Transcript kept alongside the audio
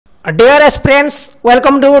Dear aspirants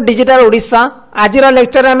welcome to digital Odisha. आज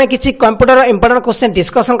lecture में किसी कंप्यूटर इंपोर्टेंट क्वेश्चन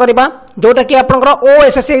डिस्कसन करबा जोटा कि आपनकर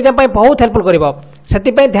ओएसएससी एग्जाम पई बहुत हेल्पफुल करबो।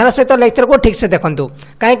 सेति पई ध्यान सहित लेक्चर को ठीक से देखंतु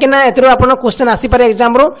काहे ना एतरो आपन क्वेश्चन आसी पारे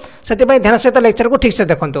एग्जाम रो। सेति पई ध्यान सहित लेक्चर को ठीक से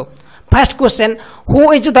देखंतु। First question,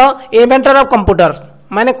 who is the inventor of computer?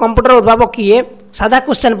 माने कंप्यूटर उद्भावक किए? सादा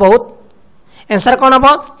क्वेश्चन बहुत। आंसर कोन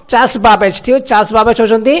हबो? Charles Babbage. ठीक, चार्ल्स बाबेज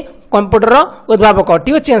होचंती कंप्यूटर उद्भावक।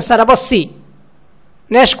 ठीक, आंसर हबो सी।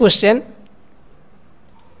 Next question,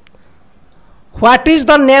 what is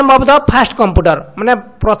the name of the first computer? माने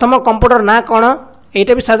प्रथम कंप्यूटर ना कौन?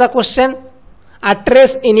 एटा भी सादा क्वेश्चन।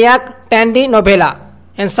 आट्रेस, इनियाक, टैंडी, नोवेला।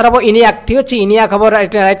 आंसर हम इनियाक। ठीक अच्छे, इनियाक हम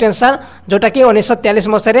राइट आंसर जोटा कि 1943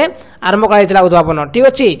 मसीह आरंभ कर उद्भावन। ठीक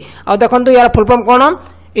अच्छे। आ देखो यार फुल फॉर्म कौन?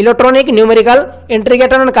 Electronic numerical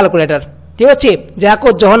integrator and calculator. ठीक अच्छे,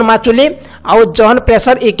 जहाँ जॉन माचुली आउ जॉन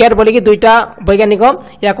प्रेसर इकेट बोलिकी दुईटा वैज्ञानिक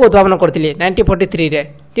या उद्भावन करते 1943 रे।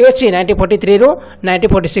 ठीक अच्छे, 1943 रु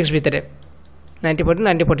 1946 भितर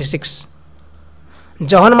 1946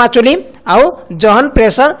 जॉन माचुली आउ जॉन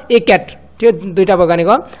प्रेसर इकेट। ठीक, दुईटा वैज्ञानिक।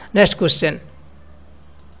 Next question,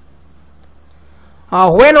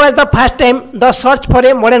 when was the first time the search for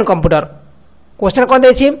a modern computer? Question कौन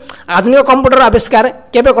देखिए? आधुनिक कंप्यूटर आविष्कार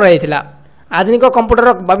केबे करा जायतिला? आधुनिक कंप्यूटर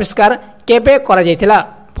आविष्कार केबे करा जायतिला?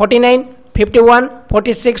 49, 51,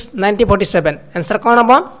 46, 1947। आंसर कौन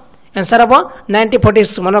हम? आंसर हम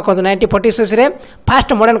 1946। मन रखो 1946 रे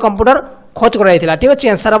फर्स्ट मॉडर्न कंप्यूटर खोज करा जायतिला। ठीक अच्छे,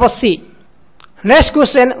 आंसर हम सी। Next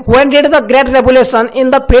question, when did the great revolution in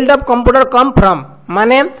the field of computer come from?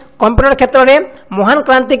 माने कंप्यूटर क्षेत्र में महान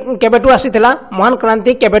क्रांति केबेटू आसीतिला? महान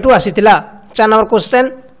क्रांति केबेटू आसीतिला? 4 नंबर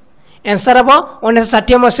क्वेश्चन। आंसर हम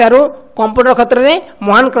 1960 मसीह कंप्यूटर क्षेत्र में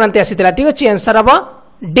महान क्रांति आसीतिला। ठीक अच्छे, आंसर हम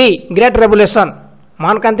डी, ग्रेट रेवोल्यूशन।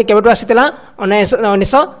 महान क्रांति केबेटू आसीतिला?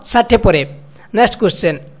 1960 परे। Next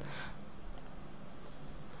question,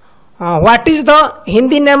 what is the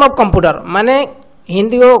Hindi name of computer? माने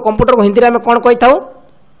हिंदी कंप्यूटर को हिंदी में कौन कही था?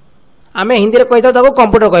 आम हिंदी में कही था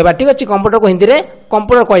कंप्यूटर कहवा। ठीक अच्छे, कंप्यूटर को हिंदी में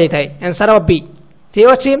कंप्यूटर कह जाए। आंसर हम बी। ठीक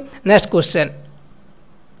अच्छे। Next question,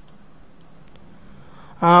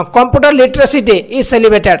 computer literacy day is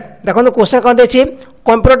celebrated? देखो क्वेश्चन कौन देखिए?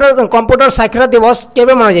 कंप्यूटर साक्षरता दिवस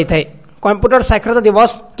केबे मना जाए? कंप्यूटर साक्षरता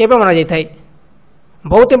दिवस केबे मना जाए?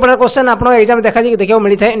 बहुत इंपोर्टेंट क्वेश्चन। आप एग्जाम देखा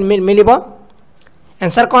मिल।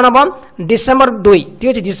 आंसर कौन हम? डिसेम्बर 2। ठीक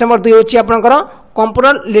अच्छे, डिसेम्बर 2 हूँ आपंकर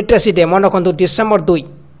कंप्यूटर लिटरेसी डे। मन रखु डिसेम्बर 2।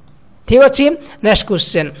 ठीक अच्छे। नेक्स्ट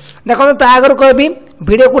क्वेश्चन, देखो ता आगर कहबी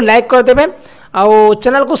वीडियो को लाइक करदे आउ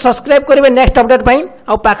चैनल को सब्सक्राइब करेंगे नेक्स्ट अपडेट पाई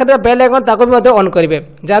आउ पाखे बेल आइकन ताको भी ऑन करेंगे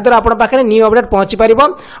जहाँद्वारा आप पाखे न्यू अपडेट पहुँची पार।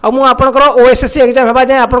 आउ आपंकर ओएसएससी एग्जाम होगा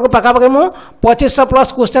जाए आपको पाखापाखि मुझे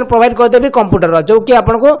 2500+ क्वेश्चन प्रोवाइड करदेवी कंप्यूटर जो कि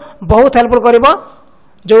आपको बहुत हेल्पफुल कर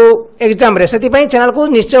जो एग्जाम रे। से चैनल को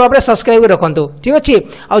निश्चय भाव में सब्सक्राइब रखु। ठीक अच्छे।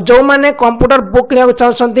 आ जो मैंने कंप्यूटर बुक किना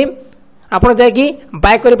चाहते आपड़ जाकि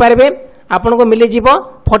बाय करेंगे आपन को मिल जीव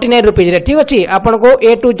 49 रुपीज। ठीक अच्छे। आपन को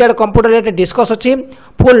A to Z computer related discuss अच्छी,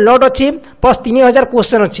 फुल नोट अच्छी, प्लस 3000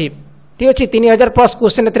 क्वेश्चन अच्छी। ठीक अच्छे, 3000+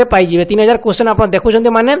 क्वेश्चन ए पाइबे। 3000 क्वेश्चन आप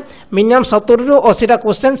देखुं माने मिनिमम 70 ରୁ 80टा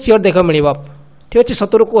क्वेश्चन सियोर देखा मिल। ठीक अच्छे,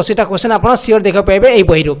 70 ରୁ 80टा क्वेश्चन आप सियोर देखा पाइबे यही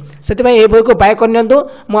बही रू। से बही को बाय कर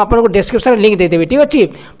आपको डिस्क्रिप्शन लिंक देदेवी। ठीक अच्छे।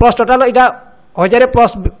 प्लस टोटाल यहाँ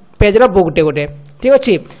 1000+ पेज बुकटे गोटे। ठीक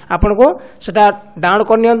अच्छे, आपन को सेटा डाउनलोड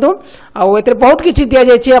कर बहुत किसी दि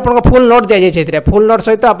जाए। आपको फुल नोट दि जाए। फुल नोट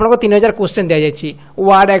सहित आपको 3000 क्वेश्चन दि जाए।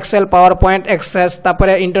 Word, Excel, power point, access, तापर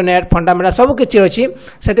इंटरनेट, फंडामेंटल सब किसी अच्छी।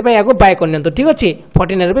 से बाय कर। ठीक अच्छे,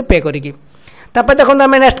 49 रुपये पे करी। देखो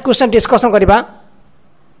आम नेक्स्ट क्वेश्चन डिस्कसन करवा।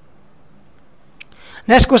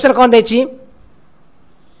 नेक्स्ट क्वेश्चन कौन देखिए?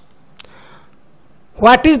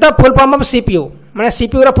 What is the full form of CPU? माने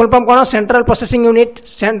सीपीयू रा फुल फॉर्म कौन? Central processing unit,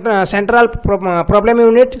 central problem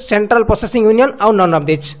unit, central processing union आउ नन ऑफ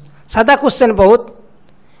दिस। सादा क्वेश्चन बहुत।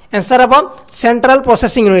 आंसर हम सेंट्रल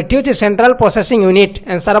प्रोसेसिंग यूनिट। ठीक है, सेंट्रल प्रोसेसिंग यूनिट।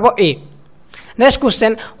 आंसर हम ए। Next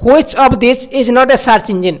question, which of this is not a search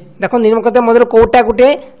engine? देखो निम्न मध्य कोटा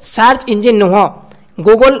गोटे सर्च इंजिन नुह?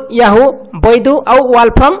 गूगल, याहू, बैदू आउ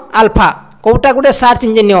वॉल्फ्रम अल्फा कोटा गोटे सर्च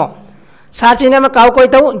इंजिन नुह? सर्च इंजिन आम क्या कही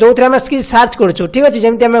था जो थे आम सर्च करूँ। ठीक अच्छे,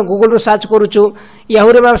 जमी आम गूगल सर्च करूँ,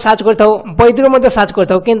 याहू रे सर्च करता, बैदू सर्च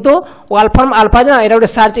करता, किंतु वॉल्फ्रम अल्फा जो यहाँ गोटे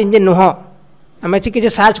सर्च इंजिन नुह? आम किसी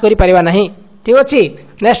सर्च कर ना। ठीक अच्छे।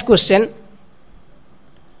 Next question,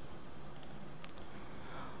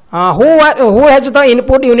 who has the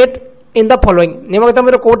input unit in the following?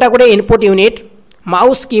 निम्न कोटा गोटे input unit?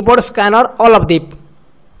 Mouse, keyboard, scanner, all of this.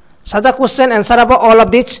 सादा क्वेश्चन। आंसर हम ऑल ऑफ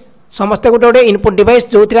दिस। समस्ते गोटे गोटे इनपुट डिवाइस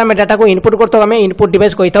जो आम डाटा को इनपुट करता आम इनपुट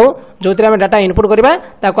डिवाइस कही था जो आम डाटा इनपुट करवा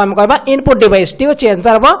आम कहवा इनपुट डिवाइस। ठीक अच्छे,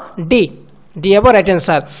 आंसर हम डी। डी हम right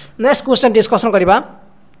answer. Next question discussion करवा।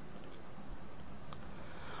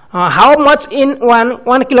 How much in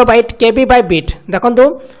 1 kilobyte KB by bit देखो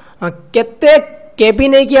केते केबी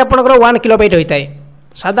नहीं कि आपनकर 1 किलोबाइट होता है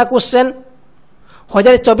सादा क्वेश्चन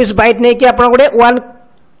 1024 बाइट नहीं कि आपन गोटे 1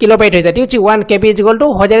 किलोबाइट होता है ठीक है 1 केबी इज इक्वल टू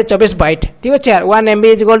 1024 बाइट ठीक है 1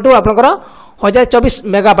 एमबी इज इक्वल टू आपनकर 1024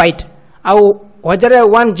 मेगाबाइट आउ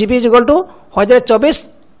 1 GB is equal to 1024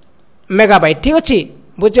 megabyte ठीक अच्छे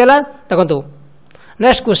बुझेगा देखो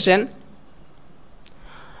next question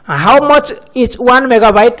how much is 1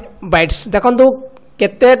 megabyte bytes देखो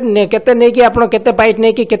केते केते नहीं कि आपन केते बाइट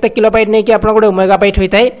नहीं कि केते किलोबाइट नहीं कि आपन गोटे मेगाबाइट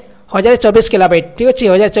होता है 1024 किलोबाइट ठीक अच्छे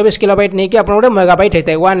 1024 किलोबाइट नहीं कि आपन गोटे मेगाबाइट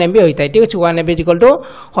होता है 1 एमबी होता है ठीक अच्छे 1 MB is equal to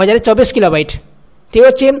 1024 kilobyte ठीक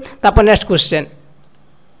अच्छे तापर next question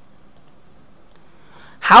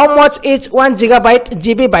how much is 1 जिगाबाइट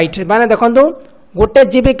GB bite माने देखो गोटे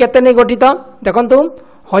जीबी केते नहीं गठित देखो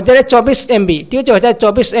 1024 एमबी ठीक अच्छे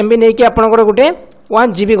 1024 एमबी नहीं कि आपन गोटे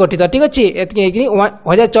 1 जीबी गठित ठीक अच्छे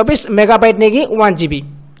 1024 मेगाबाइट नहीं कि 1 जीबी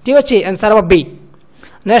ठीक अच्छे आंसर हम B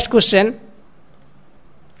next question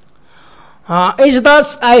is the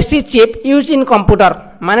IC chip use in computer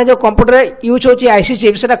माने जो कंप्यूटर यूज होची आईसी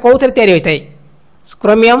चिप सेटा कोथरे तयारी होइथाय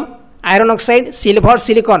chromium iron oxide silver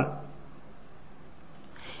silicon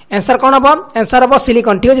answer कौन हम आंसर हम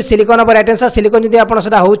सिलिकॉन ठीक है सिलिकॉन हम राइट आंसर सिलिकॉन जदि आपन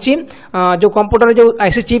सेटा होची जो कंप्यूटर जो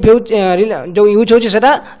आईसी चिप जो यूज होची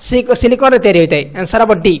सेटा सिलिकॉन रे तयारी होइथाय आंसर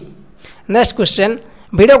हम डी नेक्स्ट क्वेश्चन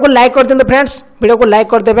वीडियो को लाइक कर देते फ्रेंड्स वीडियो को लाइक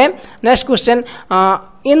कर देबे next question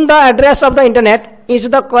in the address of the internet is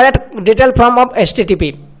the correct detail form of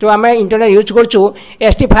HTTP जो आम इंटरनेट यूज करछु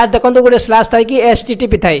एसटी फास्ट देखो गोटे स्लैश थाई कि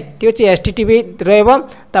एचटीटीपी थाई ठीक अच्छे एचटीटीपी रहबो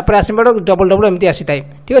तापर आसीबो डबल डबल एमती आसी थाई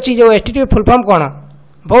ठीक अच्छे जो एचटीटीपी फुल फॉर्म कोन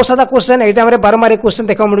बहुत सारा क्वेश्चन एग्जाम रे बारंबार क्वेश्चन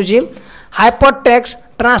देखा मिलूँ हाइपरटेक्स्ट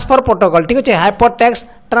ट्रांसफर प्रोटोकॉल ठीक अच्छे हाइपरटेक्स्ट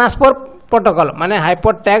ट्रांसफर प्रोटोकॉल माने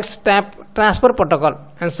हाइपरटेक्स्ट ट्रांसफर प्रोटोकॉल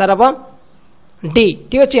आंसर हम डी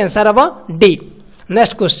ठीक अच्छे आंसर हम D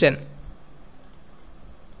next question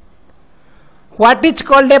what is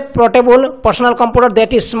called a portable personal computer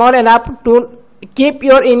that is small enough to keep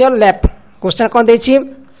your in your lap question कौन देछि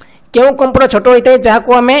क्यों कंप्यूटर छोट होता है जहाँ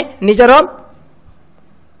को आम निजर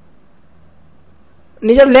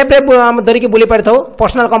निजर लैब रे धरिकी बुली पारि थाउ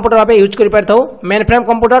पर्सनल कंप्यूटर भाव यूज कर पारि थाउ main frame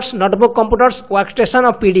computers notebook computers workstation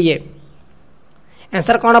और पीडीए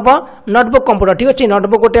आंसर कौन हम नोटबुक कंप्यूटर ठीक अच्छे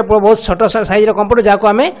नोटबुक गोटे बहुत छोट साइज कंप्यूटर जहाँ को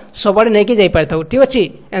आम सब नहीं कि जापारि थाउ ठीक अच्छे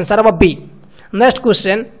आंसर हम B next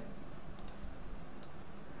question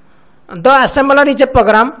the assembler is a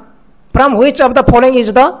programme from which of the following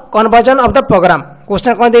is the conversion of the programme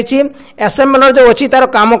question कौन देछि असेंबलर जो अच्छी तार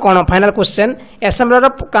काम कौन फाइनल क्वेश्चन असेंबलर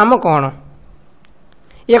काम कौन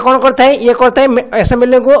ये कौन करता है ये करता है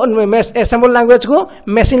असेंबली को असेंबल लैंग्वेज को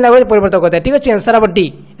मशीन लैंग्वेज परिवर्तन करता है ठीक है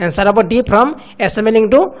आंसर अब D from assembling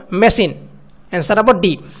to machine answer अब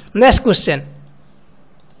D next question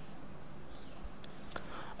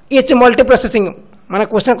etch multi processing माने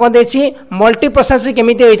क्वेश्चन कौन देछि मल्टी प्रोसेसिंग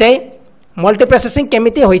केमिति होइता है मल्टी प्रोसेसिंग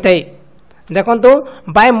केमिति होइता है देखंतु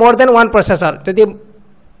bye more than one processor यदि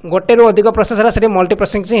गोटे रु अधिक प्रोसेसर से मल्टी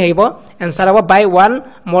प्रोसेसिंग होइबो आंसर हम by one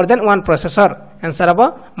more than one processor answer हम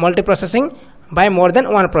multi processing bye more than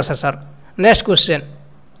one processor next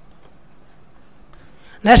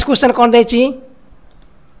question कौन देछि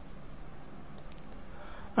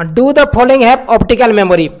do the following have optical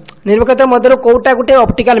memory निम्नलिखित मध्य कोटा गोटे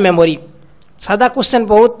ऑप्टिकल मेमोरी सादा क्वेश्चन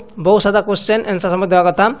बहुत सादा क्वेश्चन आंसर समझ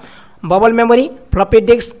देवा कथा bubble memory floppy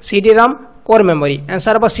disk CD ROM core memory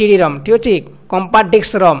answer हम सीडी रॉम ठीक अच्छे compact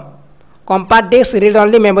disc ROM compact disc read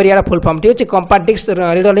only memory यार फुल फॉर्म ठीक अच्छे compact disc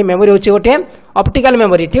read only memory होची गोटे ऑप्टिकल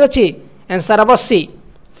मेमोरी ठीक अच्छे आंसर हम सी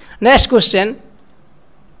next question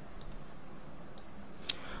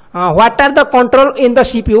what are the control in the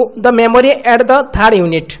CPU the memory at the third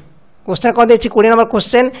unit question कौन देछि 20 नंबर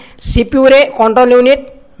क्वेश्चन सीपीयू रे कंट्रोल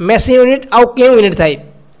यूनिट मेसिन यूनिट आउ क्यों यूनिट थाई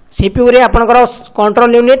सीपीयू रे आपनकर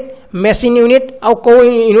कंट्रोल यूनिट मेसिन यूनिट आउ को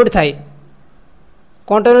यूनिट थाई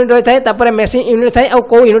कंट्रोल यूनिट होता है तापर मेसिन यूनिट थाई आउ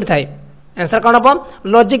को यूनिट थाई आंसर कौन हम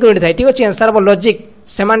लॉजिक यूनिट थाई ठीक अच्छे आंसर हम लॉजिक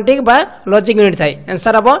सेमांटिक बा लॉजिक यूनिट थाई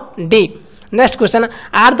आंसर हम D next question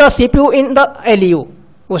are the CPU in the LU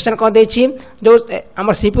question कौन देछि जो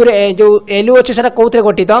हमर सीपीयू रे जो एलयू अछि सेटा कोथरे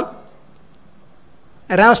गठित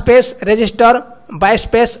RAM space register bite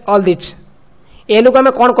space all this LU को आम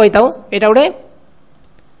कौन कही था यहाँ गोटे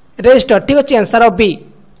रजिस्टर ठीक अच्छे आंसर ऑफ बी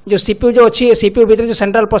जो सीपीयू जो अच्छी सीपीयू भीतर जो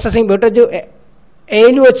सेंट्रल प्रोसेसिंग भीतर जो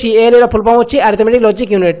एलयू अच्छी एलयू फुल फॉर्म अच्छी अरिथमेटिक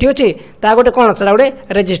लॉजिक यूनिट ठीक अच्छे ता गोटे कौन से गोटे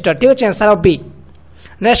रजिस्टर ठीक अच्छे answer of B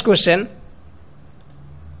next question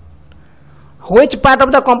which part of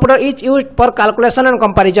the computer is used for calculation and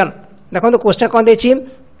comparison देखो क्वेश्चन कौन देछि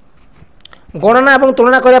गणना और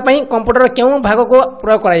तुलना करने कंप्यूटर क्यों भाग को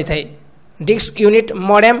प्रयोग कराई थाए disc unit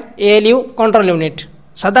modem ALU control unit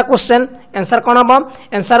सादा क्वेश्चन आंसर कौन हम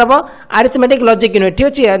आंसर हम अरिथमेटिक लॉजिक यूनिट ठीक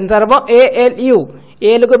अच्छे आंसर हम एएलयू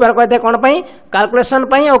एएलयू को व्यवहार करते कौन कैलकुलेशन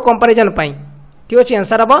और कंपैरिजन ठीक अच्छे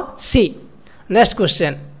आंसर हम सी next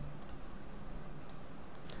question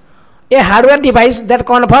A hardware device that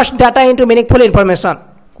converts data into meaningful information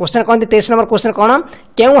question कौन 23 नंबर क्वेश्चन कौन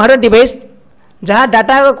क्यों हार्डवेयर डिवाइस जहाँ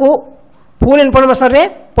डाटा को फुल इनफॉरमेशन रे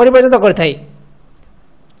परिवर्तित करथाई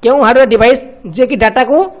क्यों हार्डवेयर डिवाइस जे कि डाटा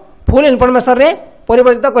को फुल इनफॉरमेशन रे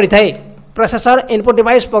परिवर्तित करथाई processor input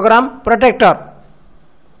device programme protector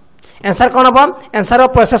answer कौन हम आंसर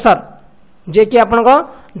प्रोसेसर जे कि आपन को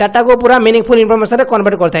डाटा को पूरा मीनिंगफुल इनफॉरमेशन रे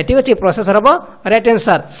कन्वर्ट करथाई ठीक अछि प्रोसेसर हम right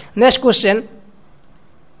answer next question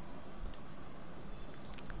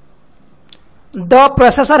the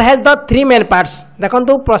processor has the 3 main parts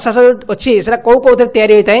देखो प्रोसेसर अच्छी से कौ कौन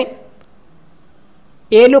तैयारी होता है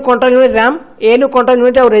ALU control unit RAM ALU control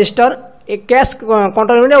unit और रजिस्टर कैश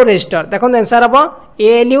कंट्रोल यूनिट और रजिस्टर देखो आंसर हम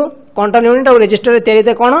एएलयू कंट्रोल यूनिट और रजिस्टर तैयारी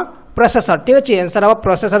होता है कौन प्रोसेसर ठीक अच्छे आंसर हम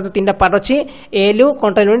प्रोसेसर 3टा पार्ट अच्छी एएलयू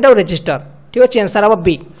कंट्रोल यूनिट और रजिस्टर ठीक अच्छे आंसर हम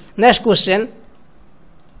B next question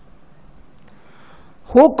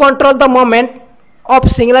who control the movement of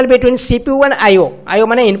signal between CPU and IO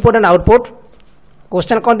माने इनपुट एंड आउटपुट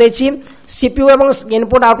क्वेश्चन कौन देछि सीपीयू एवं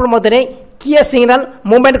इनपुट आउटपुट मध्य किए सिग्नल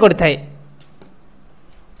मूवमेंट करता है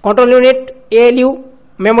control unit ALU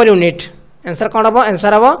memory unit answer कौन हम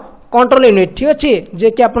आंसर हम कंट्रोल यूनिट ठीक अच्छे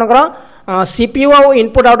जे कि आपनकर सीपीयू और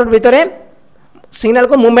इनपुट आउटपुट भितर सिग्नल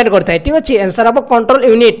को मूवमेंट करता है ठीक अच्छे आंसर हम control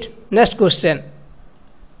unit next question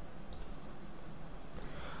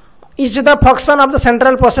is the function of the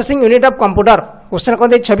central processing unit of computer question कौन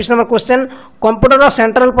 26 number question computer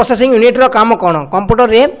central processing unit रो काम कौन कंप्यूटर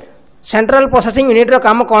रे सेंट्रल प्रोसेसिंग यूनिट रो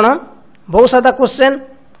काम कौन बहुत सारा question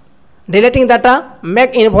deleting data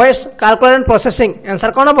make invoice calculate and processing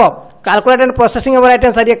answer कौन हम कैलकुलेट एंड प्रोसेसिंग हम राइट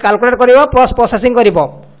आंसर ये कैलकुलेट करिवो प्लस प्रोसेसिंग करिवो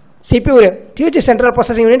सीपीयू रे ठीक अछि सेंट्रल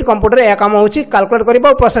प्रोसेसिंग यूनिट कंप्यूटर ए काम होछि कैलकुलेट करिवो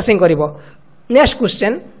और processing करिवो next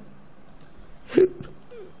question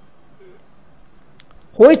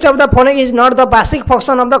Which of the following is not the basic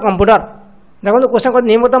function of the computer देखो क्वेश्चन को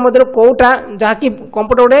नियमित मध्य कौटा जहाँ की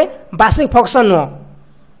कंप्यूटर गोटे बेसिक फंक्शन नुह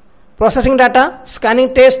processing data scanning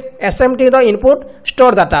test SMT the input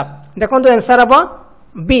store data देखो आंसर हम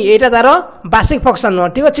बी एटा तार बेसिक फंक्शन नुह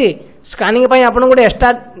ठीक अच्छे स्कैनिंग पे आपन गोटे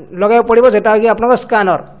एक्स्ट्रा लगे पड़ो जेटा कि आपन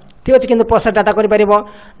स्कैनर ठीक अच्छे किंतु प्रोसेस डाटा करि परिबो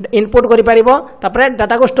इनपुट करि परिबो तापर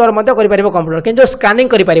डाटा को स्टोर मध्य करि परिबो कंप्यूटर किंतु स्कैनिंग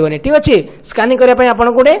करि परिबोनी ठीक अच्छे स्कैनिंग करिया पय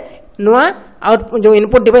आपन गोटे नुआ आउट जो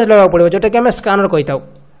इनपुट डिवाइस लगा पड़ो जोटा कि हमें स्कैनर कहि थाउ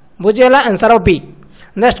बुझियला answer of B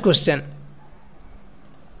next question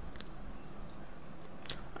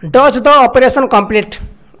does the operation complete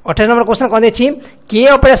 28 number question कौन देछि किए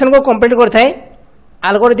ऑपरेशन को कंप्लीट करता है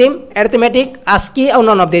एल्गोरिथम अरिथमेटिक आस्की और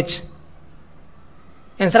नन ऑफ दिस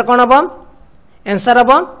आंसर कौन हम आंसर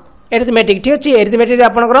हम अरिथमेटिक ठीक अछि अरिथमेटिक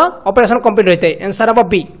आपनकर ऑपरेशन कंप्लीट होता है answer of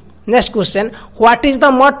B next question what is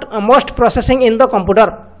the most processing in the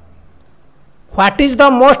computer what is the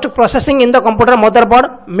most processing in the computer motherboard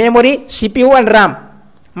memory CPU and RAM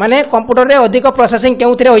माने computer रे अधिक processing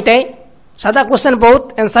केउथिरे होइतै सादा question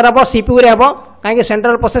बहुत answer हम CPU रे हबो काहे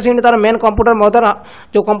सेंट्रल प्रोसेसिंग यूनिट तार मेन कंप्यूटर मदर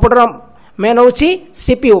जो कंप्यूटर मेन होछि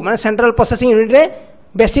सीपीयू माने सेंट्रल प्रोसेसिंग यूनिट रे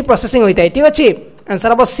बेसी प्रोसेसिंग होइतै ठीक अछि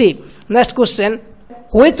आंसर हम सी next question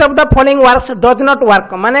which of the following works does not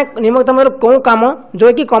work माने निम्नलिखित कोन काम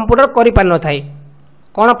जो कि कंप्यूटर करि पार न थाई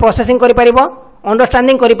कोन प्रोसेसिंग करि परिबो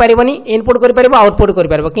अंडरस्टैंडिंग करि परिबोनी इनपुट करि परिबो आउटपुट करि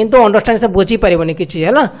परिबो किंतु अंडरस्टैंड से बुझी परिबोनी किछि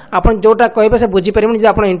हैला आपण जोटा कहबे से बुझी परिबोनी जे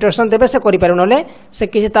आपण इंटरेक्शन देबे से करि परिबो नले से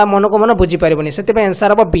किछि ता मन को मन बुझी परिबोनी सेते पे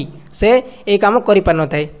आंसर हम बी से ए काम करि पार न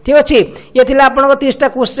थाई ठीक अछि ये थिला आपण को 30 टा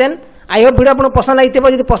क्वेश्चन आई होप वीडियो आपण पसंद आइते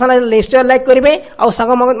जदि पसंद आइले निश्चय लाइक करिवे और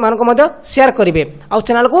संग मान को मध्य शेयर करिवे और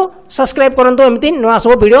चैनल को सब्सक्राइब करंतु एमिति नवा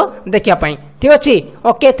सब वीडियो देखिया पई ठीक अछि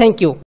ओके थैंक यू।